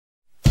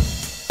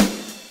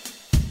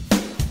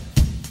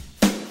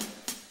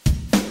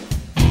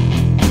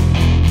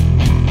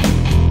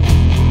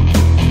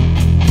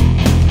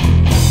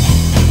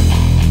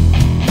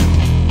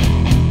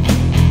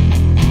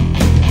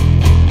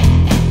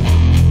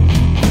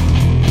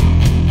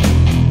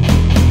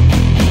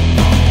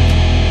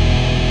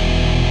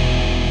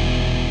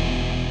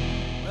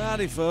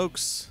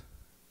folks,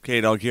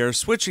 K-Dog here,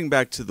 switching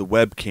back to the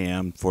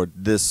webcam for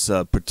this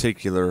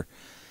particular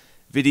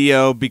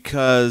video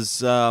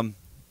because I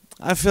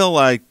feel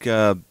like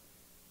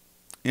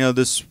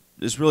this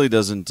really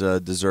doesn't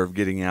deserve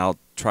getting out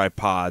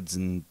tripods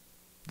and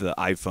the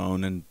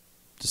iPhone and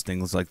just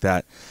things like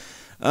that.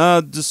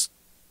 Just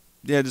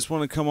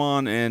want to come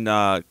on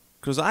and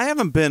because I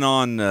haven't been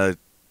on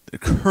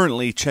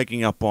currently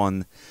checking up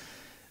on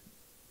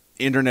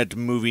internet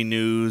movie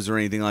news or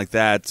anything like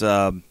that.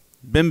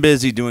 Been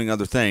busy doing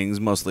other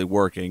things, mostly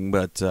working,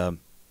 but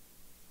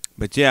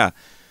yeah.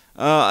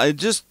 It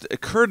just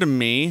occurred to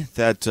me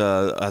that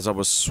as I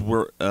was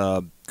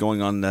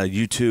going on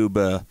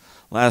YouTube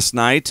last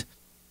night,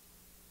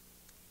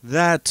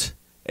 that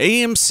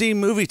AMC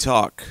Movie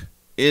Talk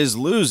is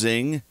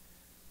losing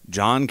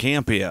John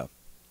Campea.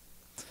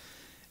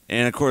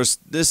 And of course,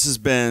 this has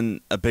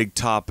been a big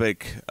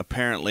topic,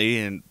 apparently,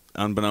 and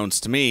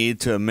unbeknownst to me,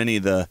 to many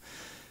of the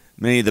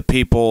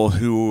people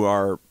who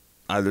are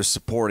either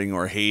supporting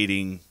or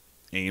hating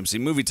AMC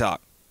Movie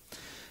Talk.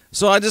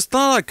 So I just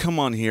thought I'd come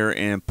on here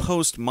and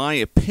post my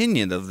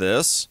opinion of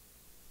this.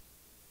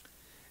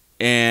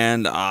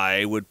 And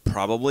I would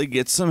probably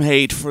get some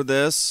hate for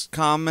this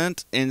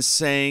comment in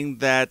saying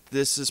that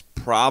this is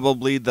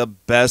probably the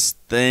best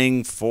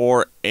thing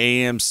for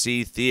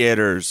AMC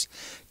theaters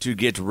to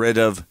get rid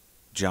of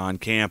John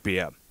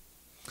Campea.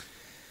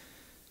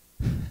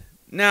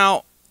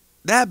 Now,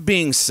 that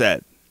being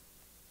said,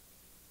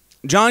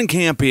 John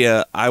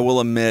Campea, I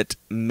will admit,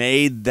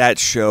 made that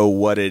show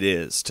what it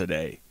is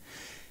today.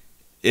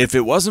 If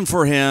it wasn't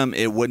for him,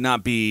 it would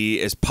not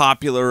be as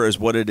popular as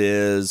what it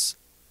is.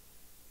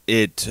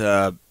 It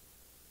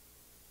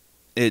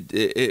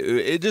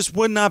just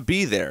would not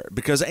be there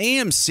because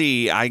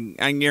AMC,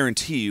 I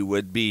guarantee you,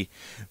 would be.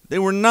 They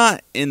were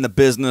not in the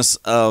business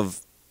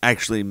of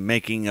actually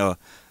making a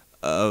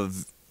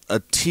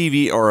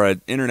TV or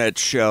an internet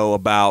show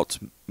about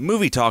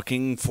movie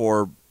talking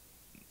for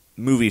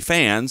movie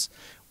fans,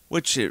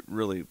 which it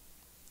really,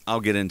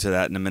 I'll get into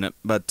that in a minute,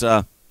 but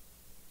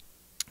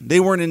they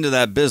weren't into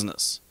that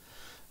business.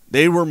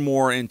 They were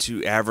more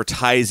into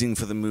advertising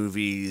for the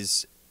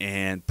movies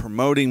and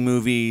promoting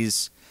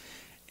movies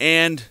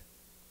and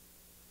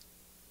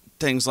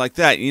things like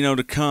that,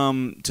 to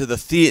come to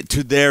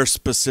to their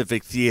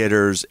specific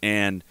theaters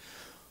and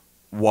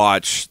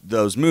watch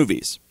those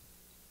movies.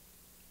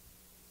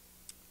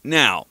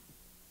 Now,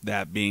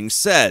 that being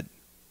said,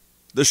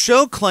 the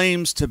show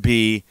claims to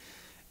be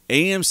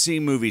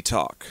AMC Movie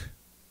Talk.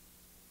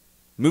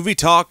 Movie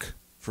Talk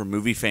for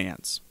movie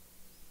fans.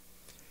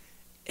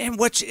 And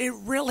which it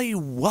really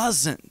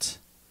wasn't.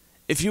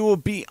 If you will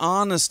be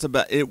honest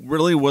about it, it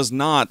really was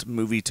not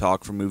Movie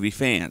Talk for movie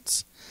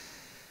fans.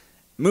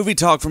 Movie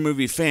Talk for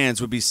movie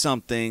fans would be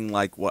something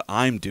like what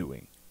I'm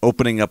doing.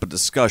 Opening up a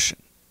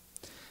discussion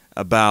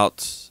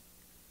about,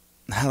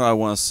 how do I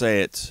want to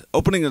say it?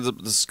 Opening a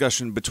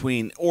discussion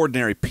between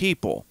ordinary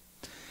people.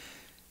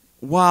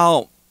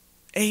 While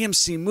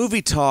AMC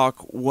Movie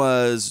Talk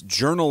was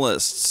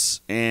journalists,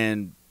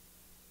 and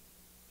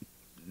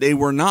they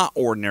were not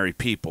ordinary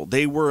people.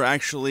 They were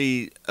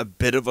actually a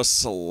bit of a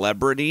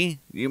celebrity,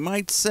 you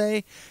might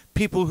say.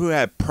 People who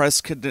had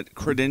press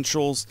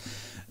credentials.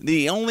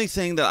 The only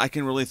thing that I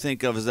can really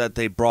think of is that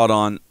they brought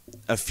on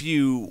a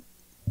few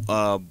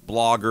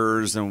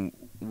bloggers and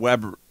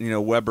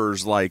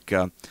webbers like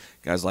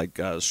guys like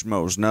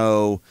Schmoes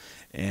Know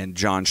and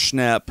John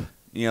Schnepp.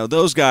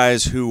 Those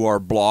guys who are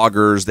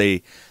bloggers,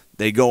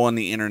 they go on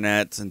the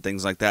internet and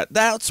things like that.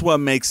 That's what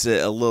makes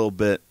it a little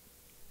bit,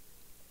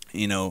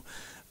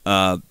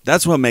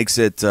 that's what makes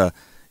it,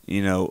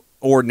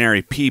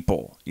 ordinary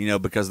people,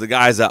 because the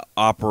guys that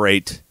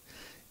operate,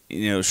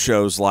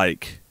 shows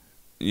like,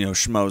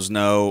 Schmoes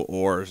Know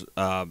or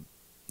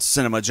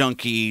Cinema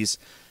Junkies,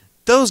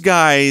 those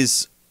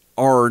guys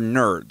are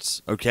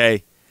nerds,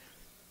 okay?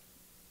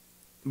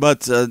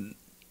 But,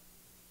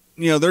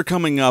 they're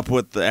coming up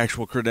with the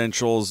actual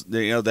credentials,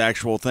 the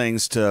actual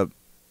things to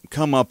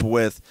come up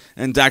with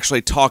and to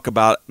actually talk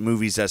about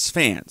movies as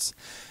fans.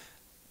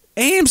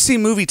 AMC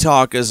Movie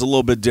Talk is a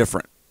little bit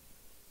different.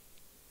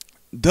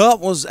 That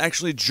was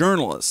actually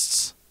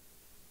journalists.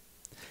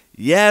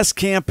 Yes,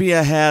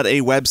 Campea had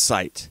a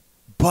website,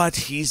 but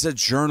he's a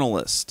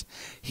journalist.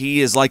 He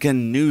is like a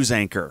news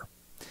anchor.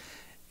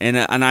 And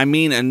I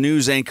mean a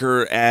news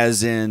anchor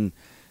as in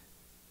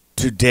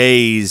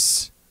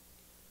today's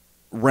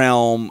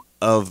realm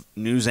of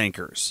news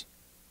anchors,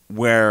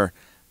 where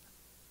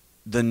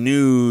the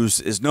news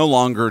is no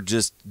longer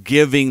just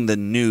giving the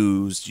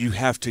news. You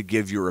have to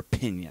give your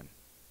opinion.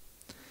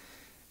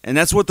 And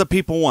that's what the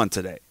people want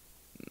today.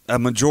 A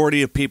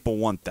majority of people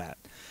want that.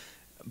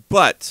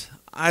 But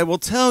I will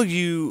tell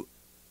you,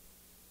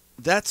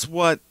 that's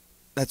one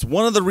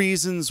of the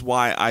reasons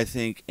why I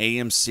think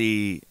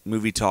AMC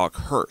Movie Talk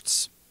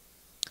hurts.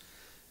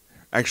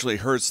 Actually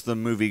hurts the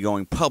movie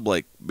going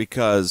public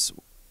because,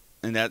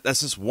 and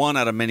that's just one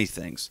out of many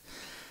things,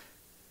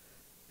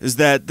 is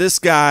that this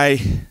guy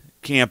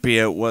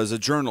Campea was a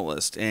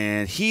journalist,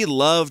 and he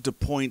loved to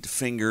point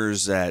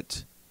fingers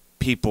at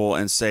people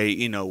and say,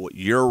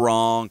 you're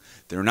wrong.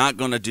 They're not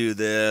going to do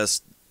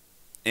this.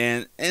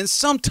 And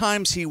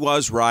sometimes he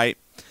was right,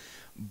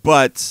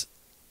 but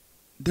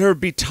there'd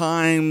be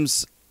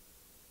times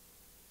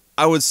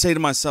I would say to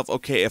myself,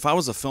 okay, if I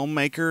was a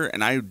filmmaker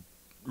and I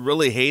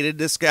really hated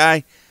this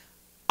guy,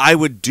 I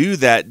would do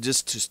that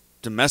just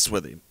to mess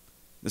with him.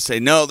 To say,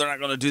 no, they're not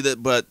going to do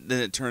that, but then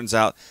it turns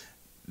out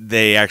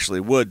they actually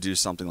would do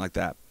something like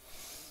that.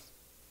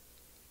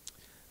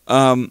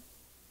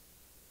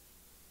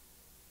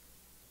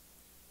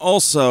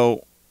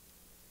 Also,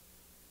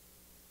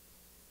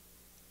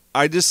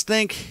 I just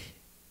think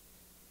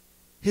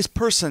his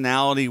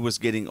personality was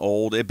getting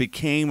old. It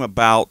became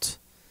about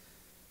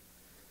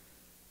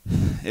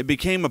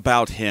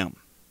him.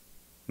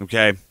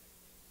 Okay?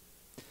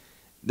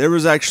 There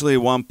was actually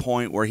one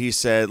point where he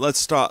said,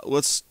 let's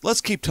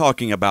keep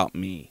talking about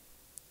me.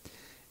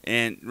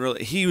 And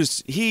really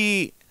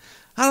the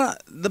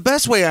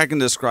best way I can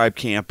describe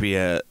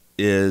Campea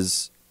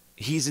is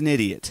he's an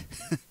idiot.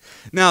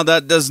 Now,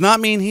 that does not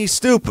mean he's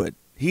stupid.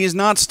 He is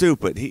not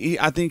stupid.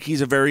 I think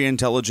he's a very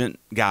intelligent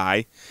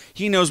guy.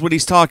 He knows what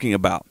he's talking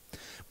about.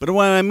 But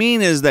what I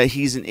mean is that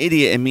he's an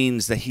idiot. It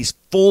means that he's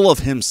full of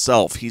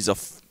himself. He's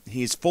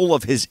full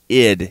of his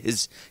id,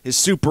 his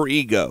super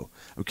ego.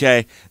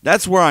 Okay?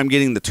 That's where I'm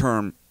getting the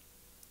term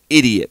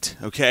idiot.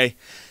 Okay?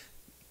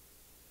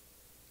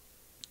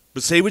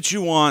 But say what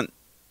you want.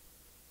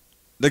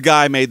 The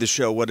guy made the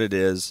show what it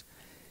is.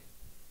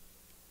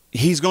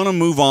 He's going to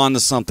move on to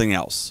something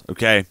else.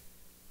 Okay?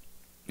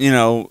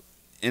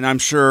 And I'm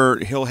sure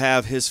he'll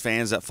have his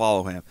fans that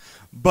follow him.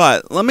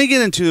 But let me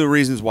get into the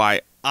reasons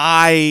why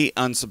I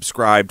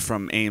unsubscribed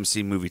from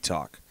AMC Movie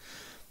Talk.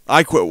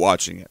 I quit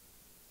watching it.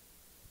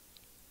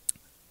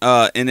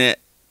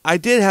 I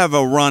did have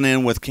a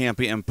run-in with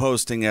Campea and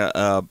posting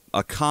a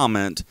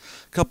comment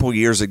a couple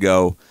years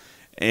ago.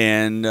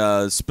 And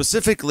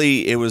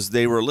specifically,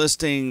 they were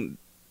listing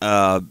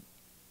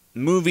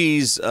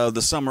movies of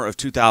the summer of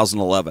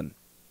 2011.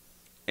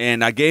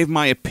 And I gave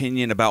my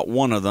opinion about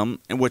one of them,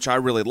 in which I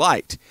really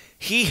liked.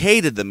 He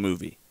hated the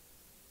movie.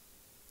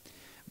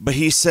 But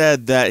he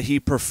said that he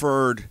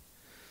preferred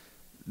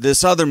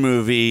this other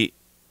movie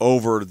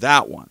over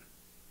that one.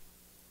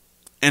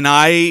 And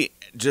I,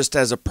 just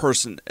as a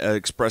person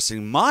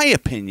expressing my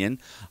opinion,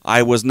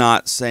 I was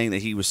not saying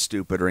that he was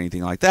stupid or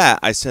anything like that.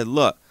 I said,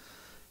 look,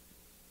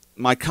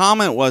 my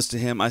comment was to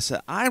him, I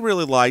said, I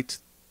really liked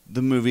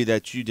the movie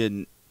that you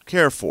didn't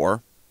care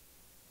for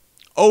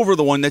over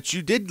the one that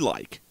you did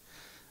like.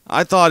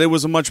 I thought it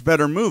was a much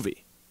better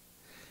movie.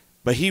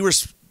 But he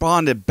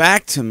responded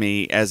back to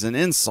me as an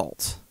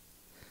insult.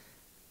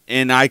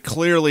 And I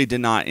clearly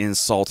did not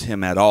insult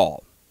him at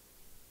all.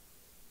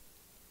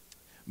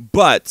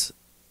 But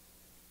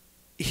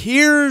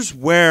here's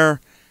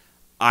where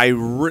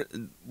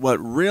what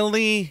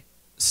really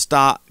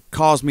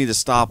caused me to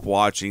stop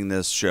watching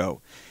this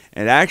show.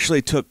 It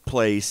actually took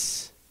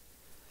place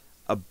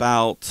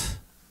about,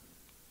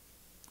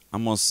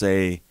 I'm going to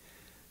say,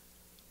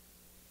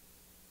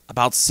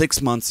 about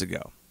 6 months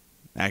ago,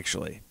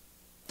 actually.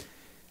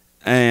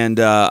 And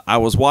I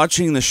was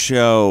watching the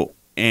show,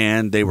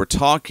 and they were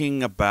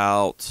talking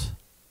about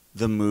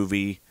the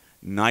movie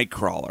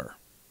Nightcrawler.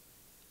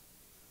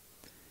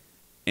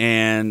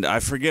 And I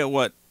forget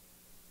what,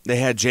 they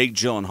had Jake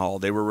Gyllenhaal.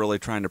 They were really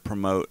trying to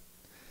promote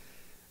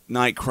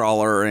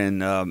Nightcrawler,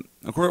 and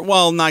of course,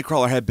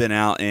 Nightcrawler had been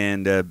out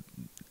and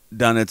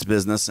done its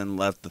business and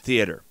left the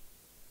theater.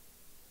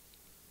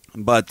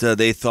 But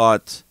they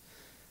thought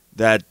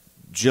that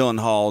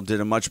Gyllenhaal did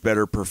a much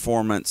better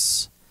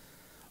performance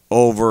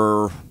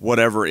over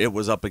whatever it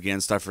was up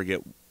against. I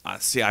forget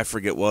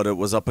what it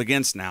was up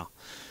against now.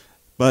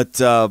 But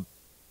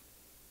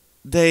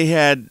they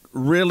had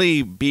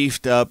really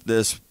beefed up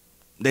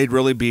they'd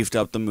really beefed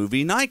up the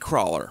movie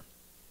Nightcrawler.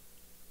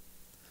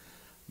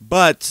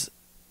 But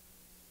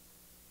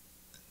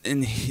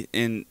and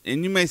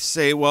you may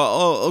say, well,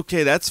 oh,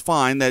 okay, that's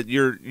fine that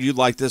you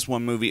like this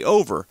one movie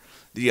over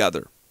the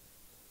other.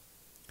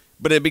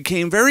 But it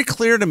became very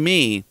clear to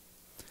me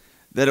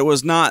that it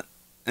was not,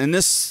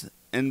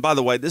 and by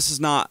the way, this is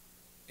not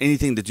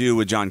anything to do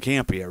with John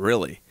Campea,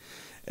 really.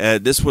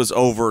 This was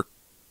over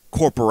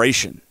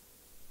corporation.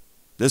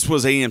 This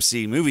was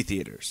AMC movie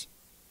theaters.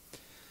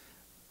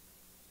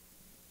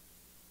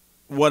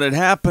 What had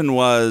happened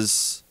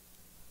was,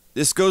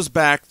 this goes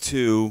back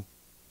to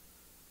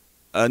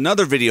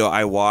another video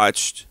I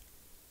watched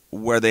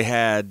where they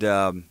had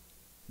the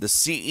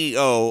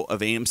CEO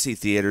of AMC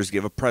Theaters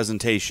give a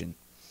presentation.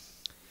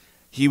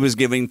 He was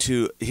giving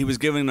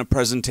a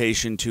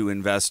presentation to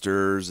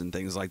investors and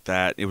things like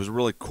that. It was a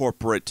really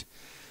corporate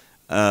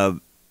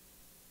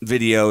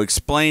video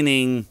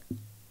explaining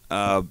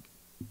to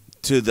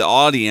the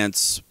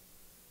audience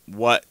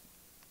what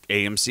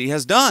AMC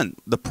has done,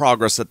 the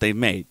progress that they've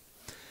made.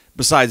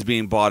 Besides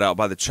being bought out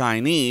by the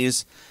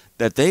Chinese,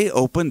 that they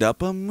opened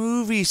up a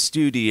movie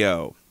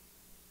studio,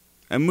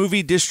 a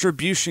movie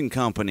distribution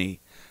company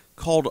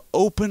called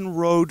Open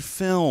Road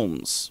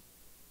Films.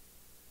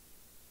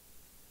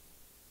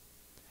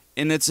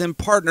 And it's in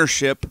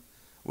partnership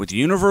with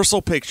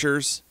Universal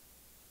Pictures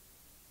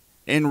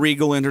and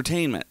Regal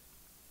Entertainment.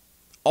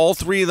 All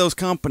three of those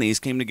companies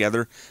came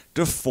together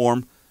to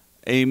form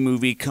a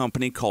movie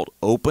company called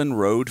Open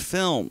Road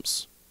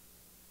Films.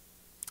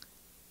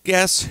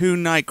 Guess who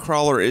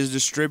Nightcrawler is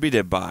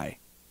distributed by?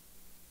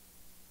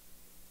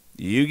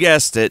 You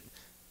guessed it,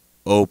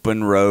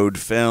 Open Road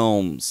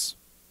Films.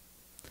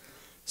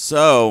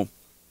 So,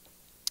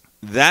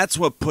 that's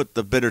what put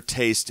the bitter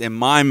taste in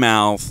my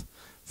mouth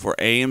for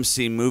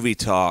AMC Movie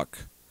Talk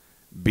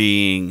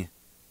being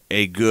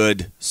a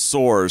good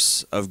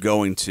source of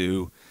going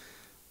to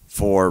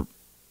for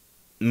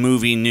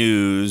movie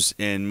news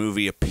and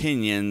movie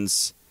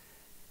opinions,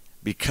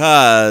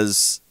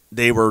 because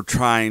they were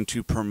trying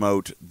to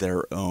promote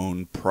their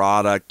own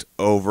product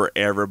over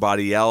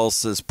everybody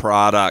else's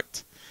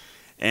product.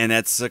 And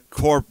it's a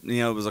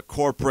it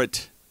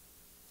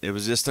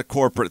was just a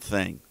corporate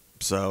thing.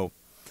 So,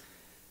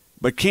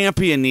 but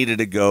Campea needed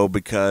to go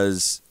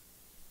because,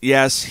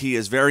 yes, he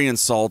is very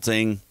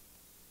insulting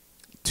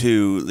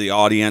to the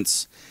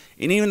audience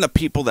and even the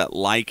people that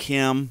like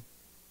him.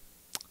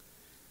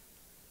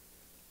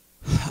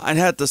 I'd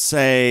have to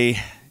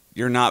say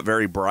you're not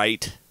very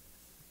bright.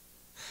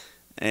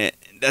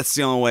 That's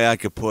the only way I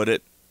could put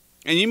it.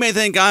 And you may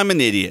think I'm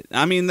an idiot.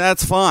 I mean,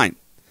 that's fine.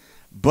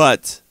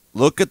 But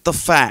look at the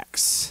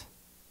facts.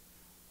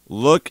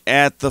 Look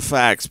at the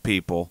facts,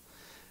 people.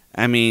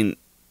 I mean,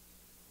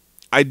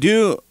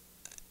 there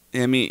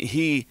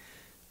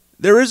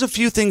is a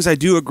few things I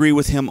do agree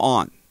with him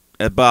on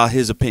about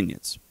his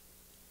opinions.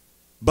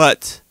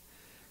 But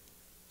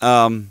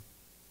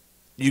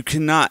you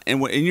cannot,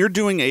 and you're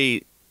doing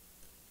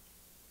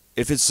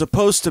if it's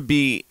supposed to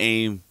be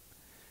a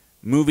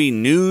movie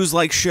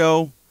news-like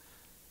show,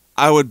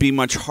 I would be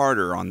much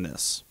harder on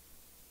this.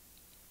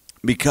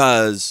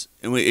 Because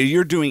if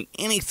you're doing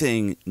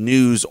anything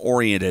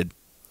news-oriented,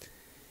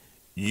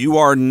 you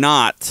are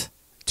not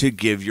to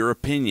give your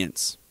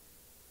opinions.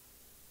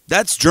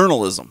 That's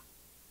journalism.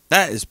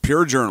 That is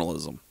pure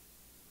journalism.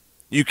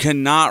 You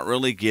cannot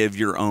really give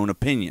your own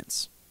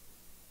opinions.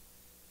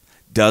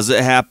 Does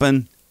it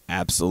happen?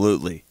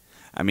 Absolutely.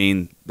 I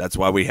mean, that's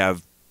why we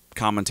have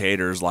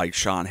commentators like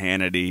Sean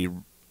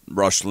Hannity,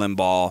 Rush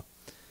Limbaugh,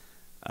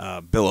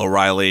 Bill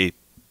O'Reilly,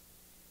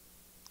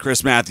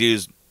 Chris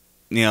Matthews,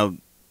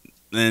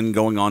 then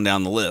going on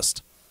down the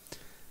list.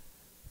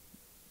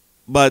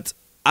 But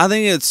I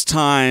think it's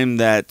time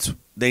that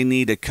they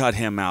need to cut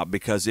him out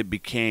because it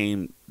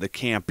became the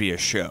Campea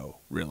show,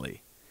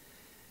 really.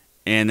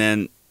 And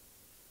then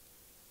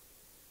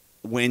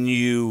when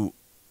you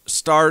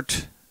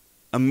start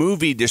a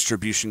movie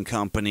distribution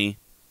company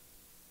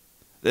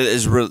that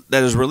is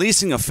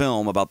releasing a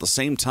film about the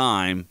same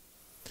time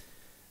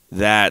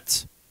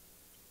that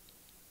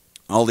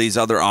all these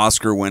other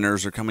Oscar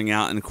winners are coming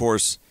out, and of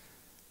course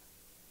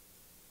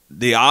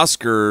the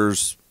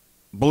Oscars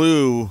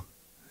blew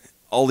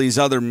all these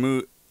other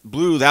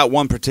blew that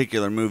one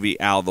particular movie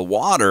out of the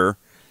water,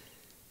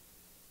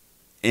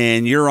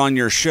 and you're on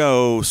your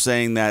show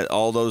saying that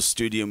all those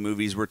studio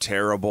movies were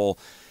terrible,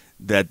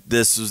 that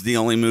this is the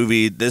only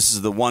movie, this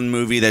is the one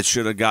movie that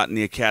should have gotten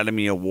the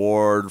Academy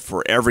Award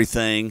for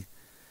everything.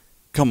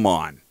 Come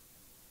on.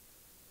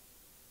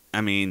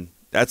 I mean,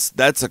 that's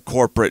a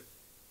corporate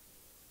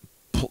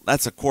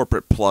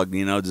plug,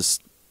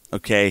 just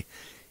okay.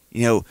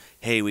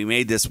 Hey, we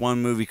made this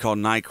one movie called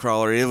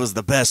Nightcrawler. It was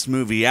the best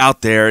movie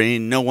out there,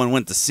 and no one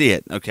went to see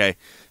it. Okay,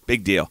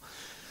 big deal.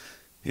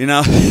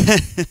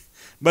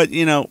 But,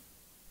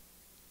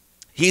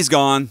 he's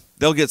gone.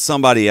 They'll get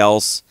somebody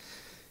else,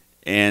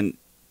 and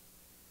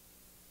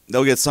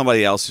they'll get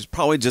somebody else who's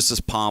probably just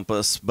as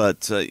pompous,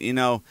 but,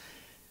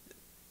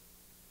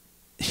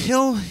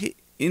 he'll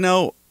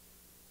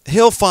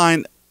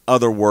find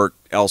other work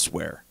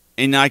elsewhere.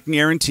 And I can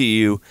guarantee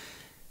you,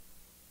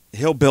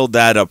 he'll build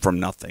that up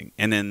from nothing,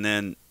 and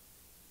then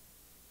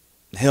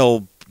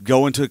he'll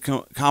go into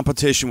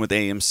competition with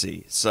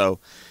AMC. So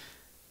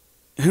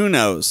who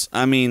knows?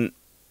 I mean,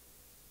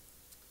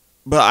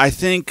 but I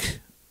think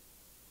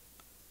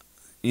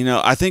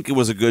it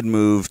was a good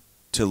move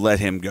to let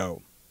him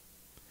go,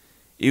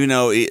 even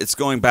though it's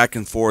going back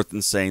and forth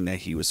and saying that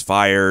he was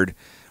fired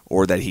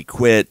or that he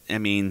quit. I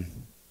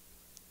mean,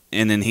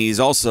 and then he's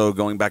also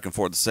going back and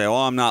forth to say, "Oh,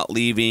 I'm not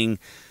leaving."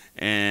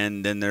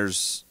 And then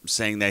there's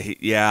saying that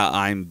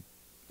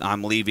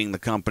I'm leaving the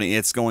company.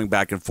 It's going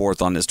back and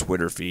forth on his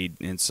Twitter feed,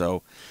 and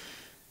so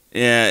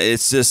yeah,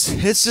 it's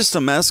just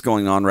a mess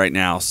going on right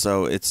now.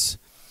 So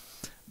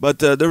but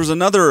there was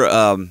another.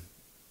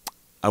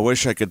 I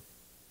wish I could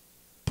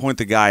point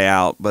the guy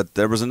out, but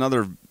there was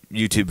another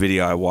YouTube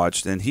video I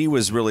watched, and he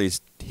was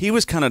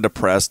kind of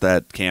depressed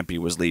that Campea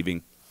was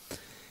leaving,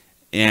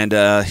 and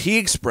he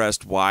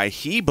expressed why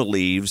he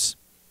believes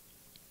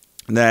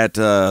that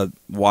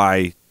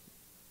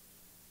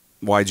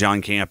why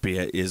John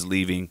Campea is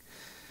leaving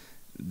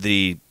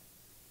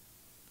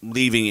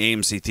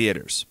AMC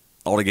theaters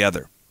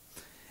altogether.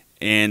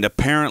 And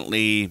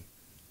apparently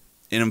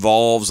it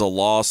involves a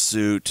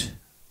lawsuit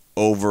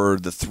over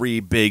the three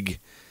big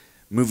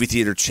movie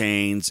theater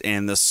chains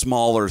and the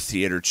smaller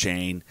theater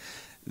chain,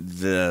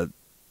 and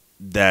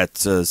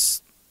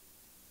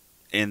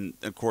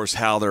of course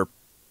how they're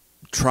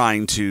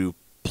trying to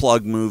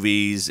plug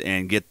movies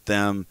and get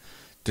them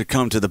to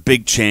come to the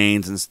big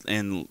chains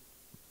and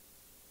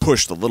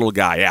push the little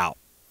guy out.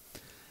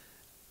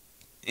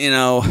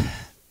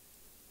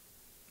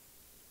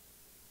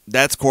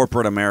 That's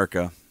corporate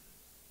America.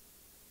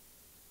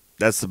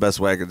 That's the best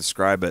way I could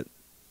describe it.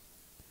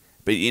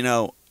 But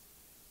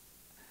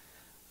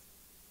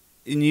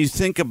and you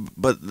think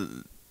but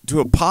to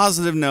a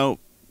positive note,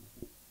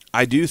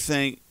 I do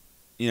think,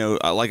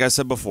 like I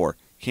said before,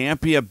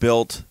 Campea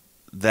built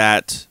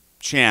that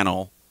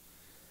channel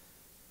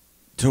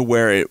to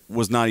where it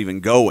was not even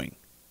going.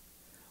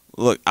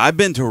 Look, I've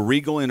been to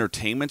Regal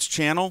Entertainment's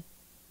channel.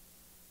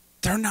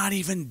 They're not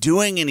even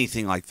doing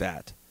anything like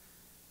that.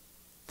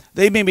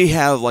 They maybe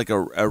have like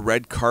a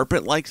red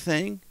carpet like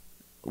thing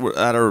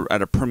at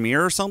a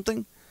premiere or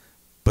something,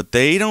 but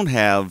they don't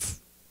have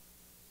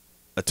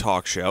a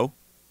talk show.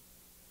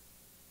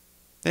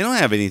 They don't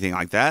have anything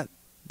like that.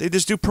 They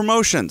just do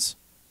promotions.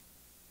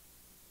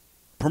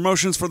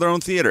 Promotions for their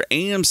own theater.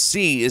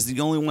 AMC is the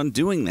only one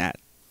doing that.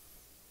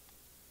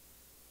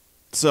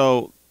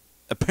 So,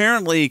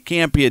 apparently,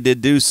 Campea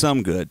did do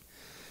some good.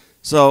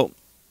 So,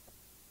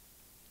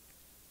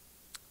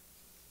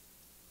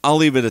 I'll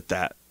leave it at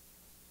that.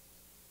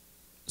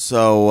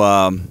 So,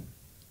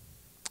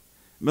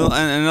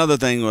 another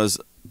thing was,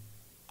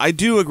 I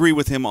do agree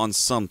with him on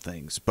some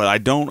things, but I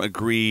don't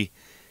agree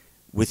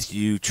with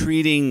you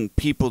treating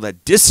people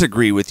that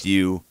disagree with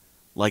you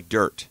like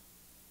dirt.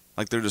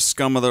 Like they're the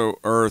scum of the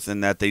earth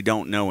and that they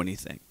don't know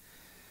anything.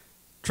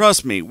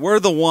 Trust me, we're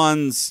the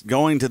ones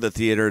going to the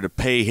theater to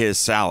pay his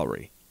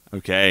salary.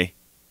 Okay?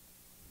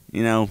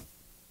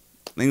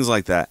 Things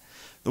like that.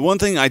 The one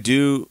thing I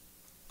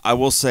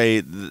will say,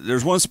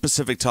 there's one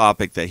specific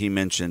topic that he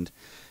mentioned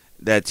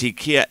that he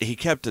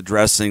kept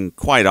addressing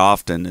quite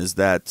often, is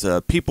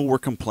that people were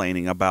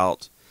complaining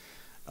about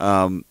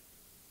a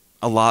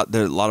lot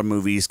of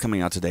movies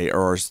coming out today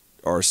are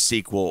a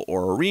sequel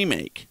or a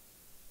remake.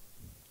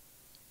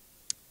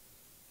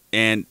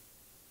 And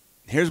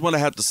here's what I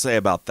have to say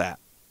about that.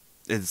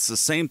 It's the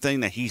same thing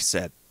that he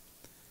said.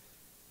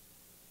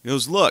 He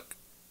goes, look,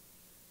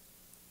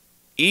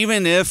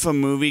 even if a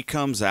movie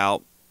comes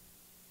out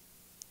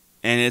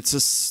and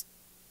it's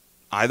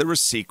either a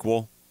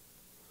sequel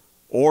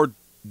or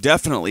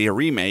definitely a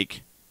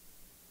remake,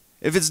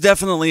 if it's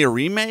definitely a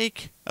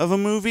remake of a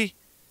movie,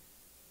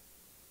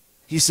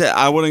 he said,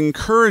 I would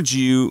encourage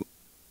you,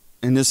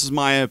 and this is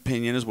my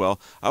opinion as well,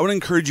 I would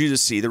encourage you to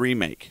see the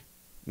remake.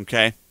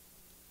 Okay?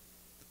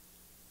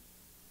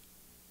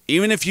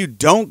 Even if you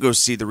don't go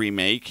see the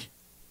remake,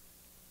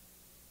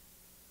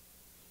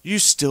 you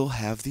still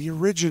have the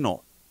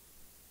original.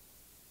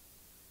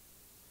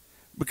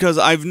 Because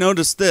I've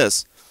noticed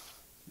this,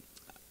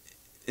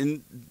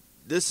 and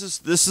this is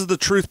the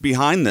truth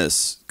behind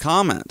this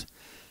comment.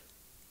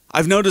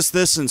 I've noticed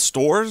this in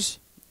stores,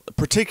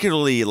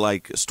 particularly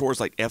like stores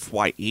like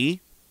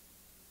FYE.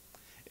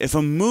 If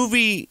a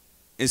movie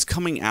is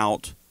coming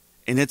out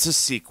and it's a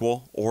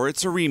sequel or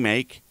it's a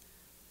remake,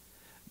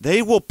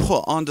 they will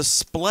put on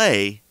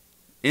display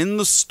in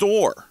the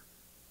store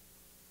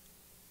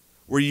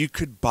where you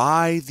could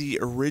buy the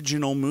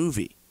original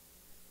movie.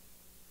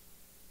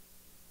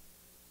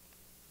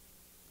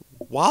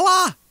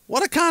 Voila!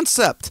 What a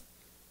concept!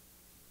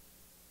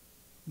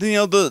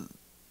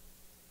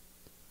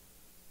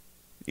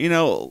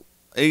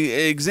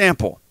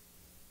 Example.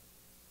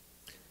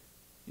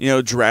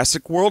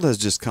 Jurassic World has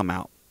just come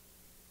out.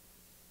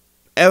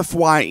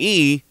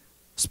 FYE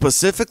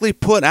specifically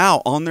put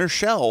out on their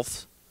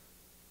shelf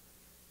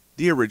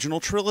the original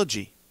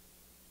trilogy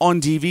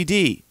on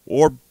DVD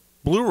or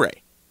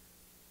Blu-ray.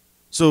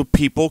 So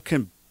people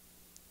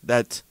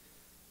that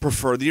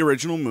prefer the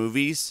original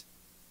movies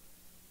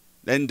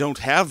and don't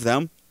have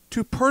them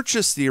to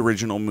purchase the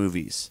original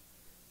movies.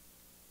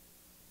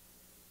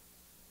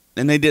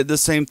 And they did the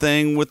same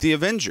thing with the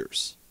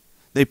Avengers.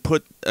 They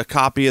put a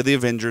copy of the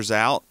Avengers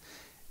out,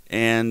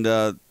 and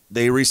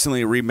they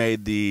recently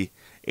remade the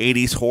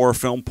 80s horror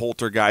film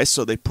Poltergeist,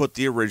 so they put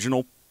the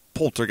original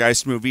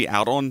Poltergeist movie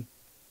out on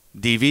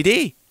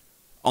DVD,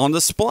 on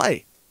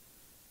display.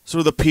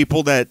 So the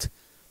people that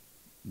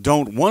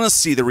don't want to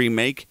see the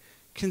remake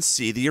can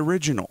see the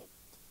original.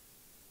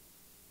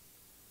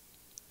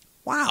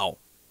 Wow.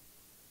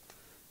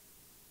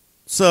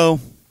 So,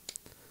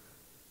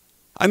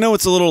 I know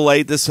it's a little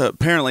late. This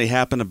apparently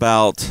happened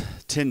about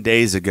 10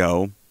 days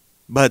ago,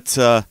 but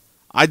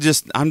I'm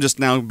just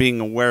now being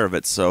aware of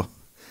it. So,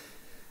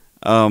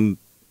 yeah,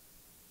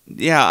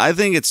 I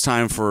think it's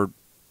time for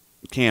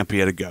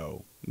Campea to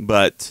go,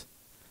 but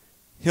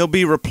he'll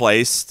be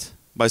replaced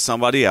by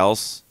somebody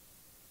else.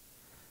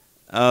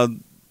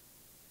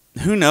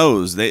 Who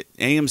knows?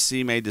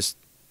 AMC may just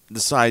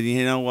decide,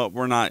 you know what,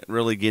 we're not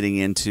really getting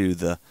into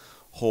the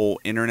whole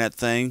internet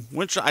thing,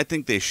 which I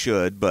think they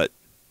should,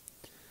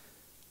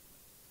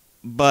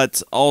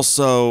 but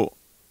also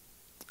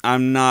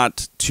I'm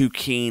not too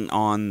keen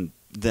on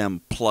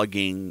them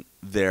plugging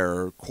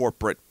their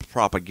corporate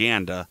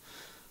propaganda.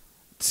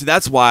 See,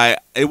 that's why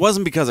it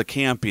wasn't because of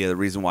Campea the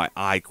reason why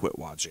I quit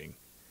watching.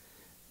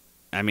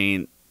 I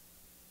mean,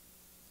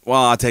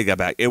 well, I'll take that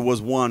back. It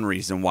was one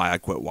reason why I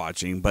quit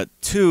watching, but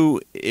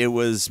two, it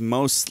was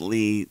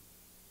mostly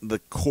the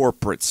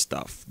corporate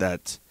stuff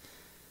that,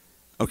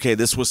 okay,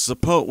 this was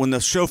supposed, when the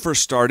show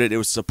first started, it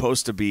was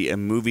supposed to be a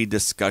movie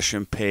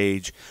discussion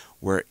page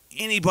where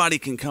anybody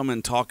can come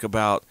and talk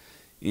about,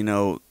 you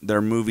know,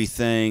 their movie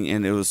thing,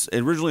 and it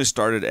originally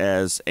started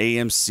as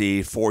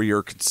AMC for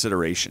your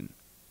consideration.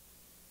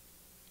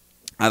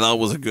 I thought it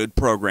was a good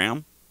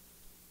program.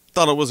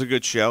 Thought it was a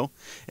good show.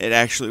 It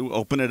actually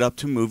opened it up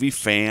to movie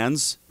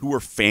fans who were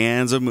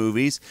fans of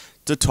movies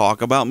to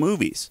talk about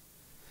movies.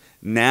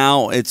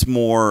 Now it's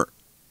more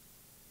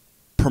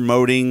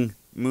promoting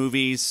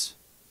movies,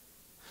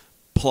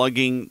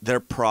 plugging their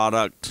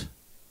product,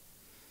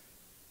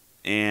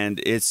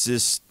 and it's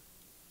just,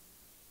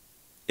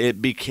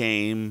 it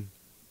became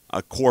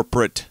a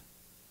corporate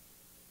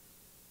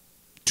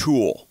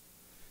tool.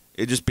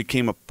 It just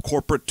became a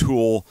corporate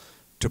tool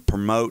to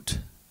promote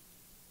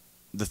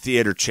the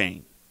theater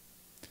chain.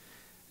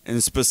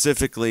 And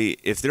specifically,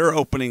 if they're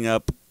opening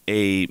up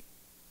a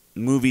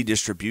movie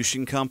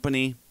distribution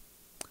company,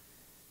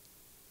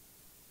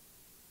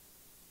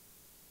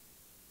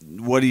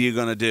 what are you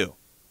going to do?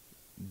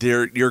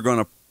 You're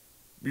going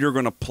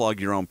to plug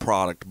your own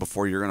product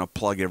before you're going to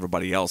plug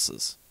everybody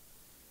else's.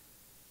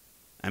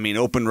 I mean,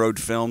 Open Road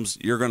Films,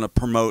 you're going to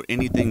promote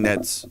anything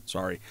that's,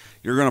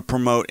 you're going to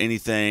promote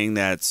anything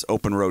that's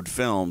Open Road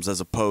Films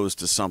as opposed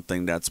to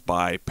something that's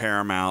by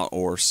Paramount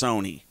or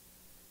Sony,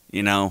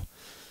 you know?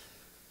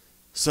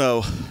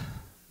 So,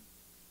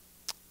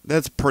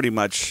 that's pretty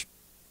much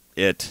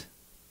it.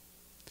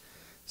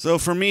 So,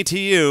 from me to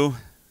you,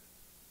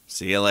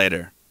 see you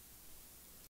later.